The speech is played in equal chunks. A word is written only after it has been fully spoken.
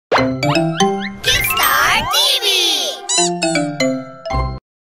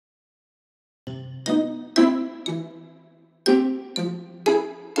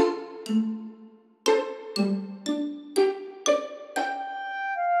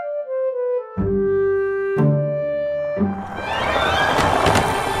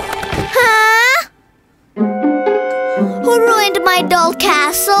My doll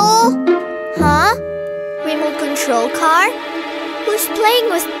castle? Huh? Remote control car? Who's playing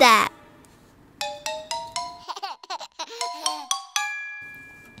with that?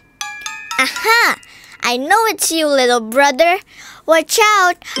 Aha! I know it's you, little brother. Watch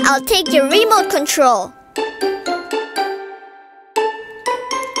out! I'll take your remote control.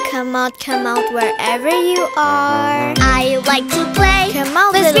 Come out wherever you are. I like to play. Come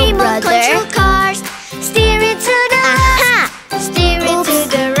out, with little remote brother. Control cars. Steer it to the left. Steer it to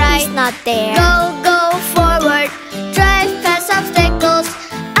the right. He's not there. Go forward. Drive past obstacles.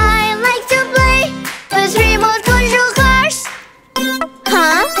 I like to play with remote control cars.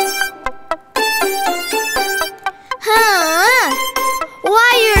 Huh?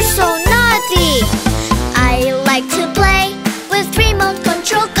 Why you're so naughty? I like to play with remote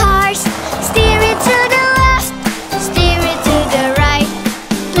control cars. Steer it to the left. Steer it to the right.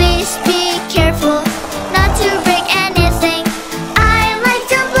 Please be careful not to break anything. I like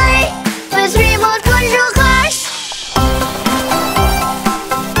to play with remote control cars.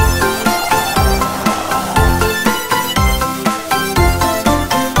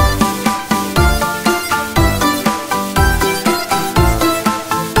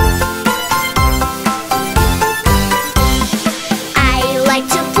 I like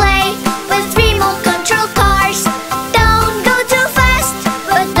to play with remote control cars. Don't go too fast,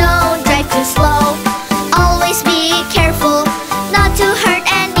 but don't drive too slow. Always be careful not to hurt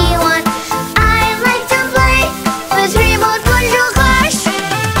anyone. I like to play with remote control cars.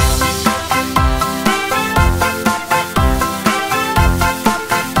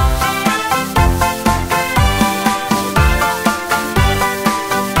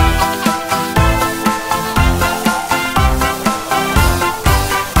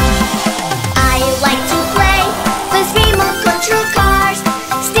 I like to play with remote control cars.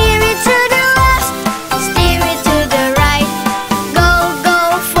 Steer it to the left, steer it to the right. Go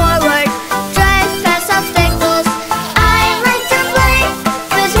forward, drive past obstacles. I like to play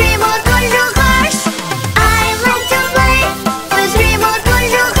with remote control cars. I like to play with remote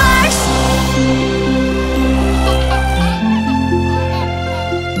control cars.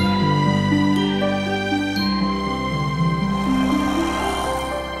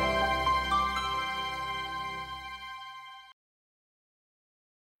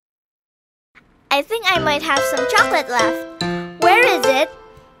 I think I might have some chocolate left. Where is it?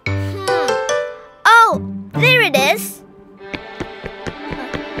 Oh, there it is.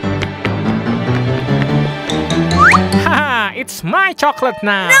 Haha, it's my chocolate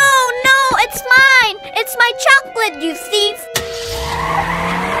now. No, it's mine. It's my chocolate, you thief.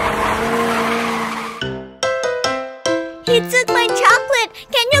 He took my chocolate.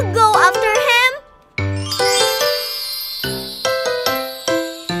 Can you go after him?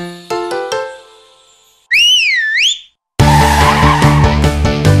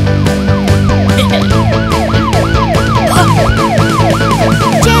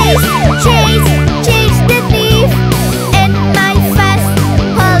 Chase the thief in my fast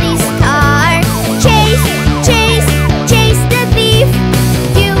police car. Chase the thief.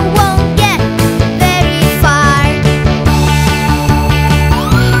 You won't get very far.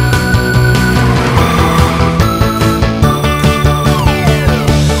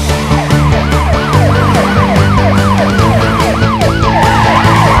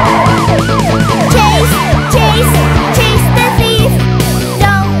 Chase the thief.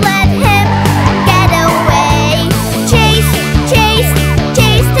 Don't let him get away. Chase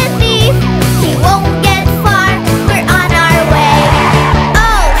the thief. He won't get far. We're on our way.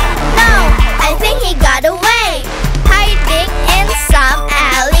 Oh no, I think he got away, hiding in some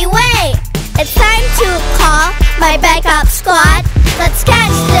alleyway. It's time to call my backup squad. Let's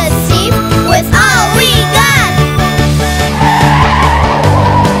catch the thief with all we got.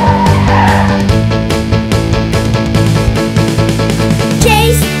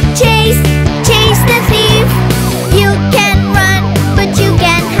 Chase the thief. You can run, but you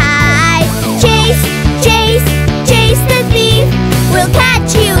can hide. Chase the thief. We'll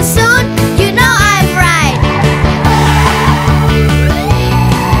catch you soon. You know I'm right.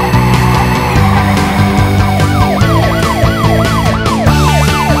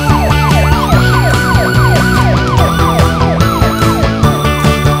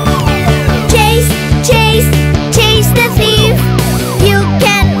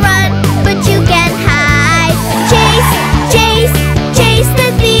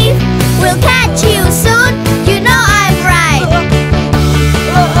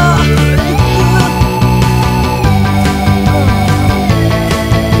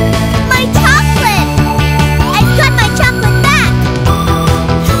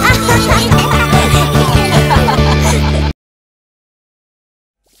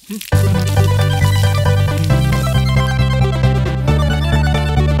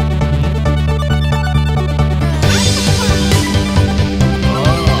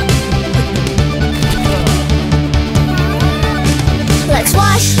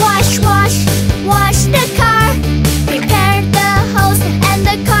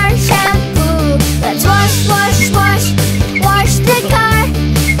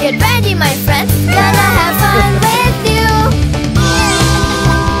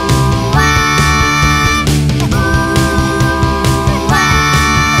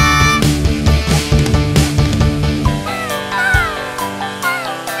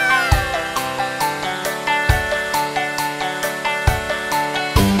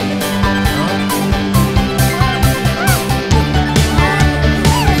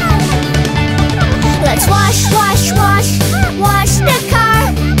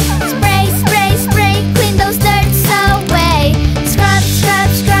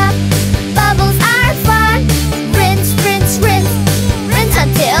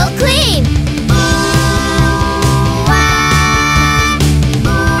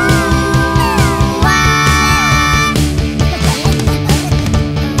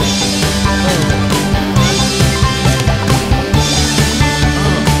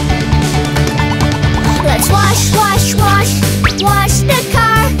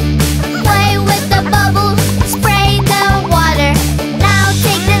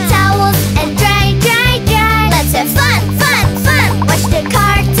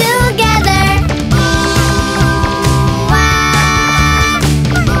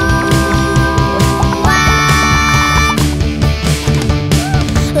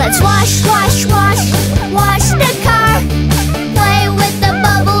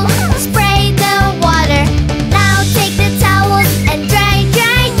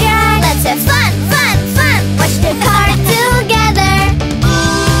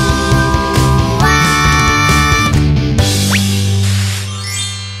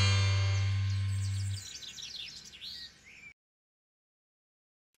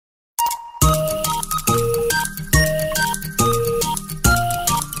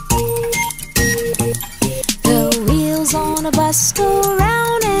 bus go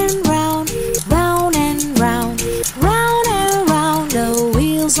round and round, round and round, round and round. The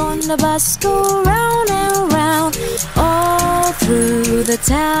wheels on the bus go round and round, all through the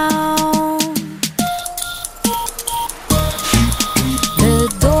town. The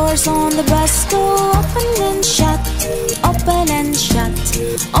doors on the bus go open and shut, open and shut,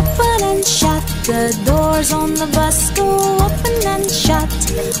 open and shut. The doors on the bus go open and shut,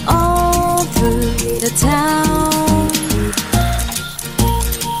 all through the town.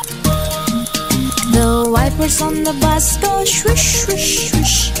 The wipers on the bus go swish, swish,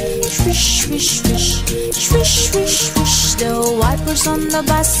 swish, swish, swish, swish, swish, swish, swish. The wipers on the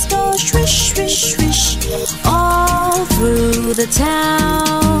bus go swish, swish, swish, all through the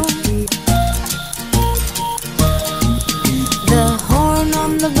town. The horn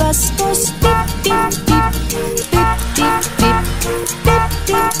on the bus goes beep, beep, beep, beep, beep, beep, beep,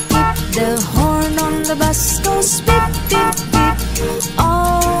 beep, beep. The horn on the bus goes beep, beep, beep,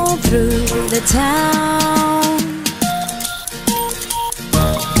 all through the town.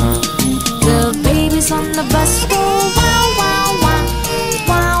 The babies on the bus go wow, wow, wow,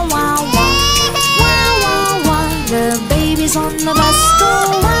 wow, wow, wow, wow, wow, wow. The babies on the bus go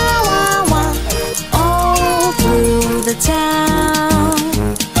wow, wow, wow, all through the town.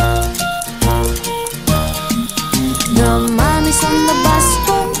 The mommies on the bus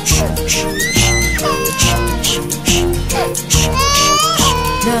go shh, shh, shh, shh, shh, shh, shh, shh.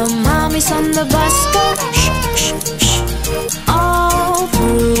 The mommies on the bus go shh.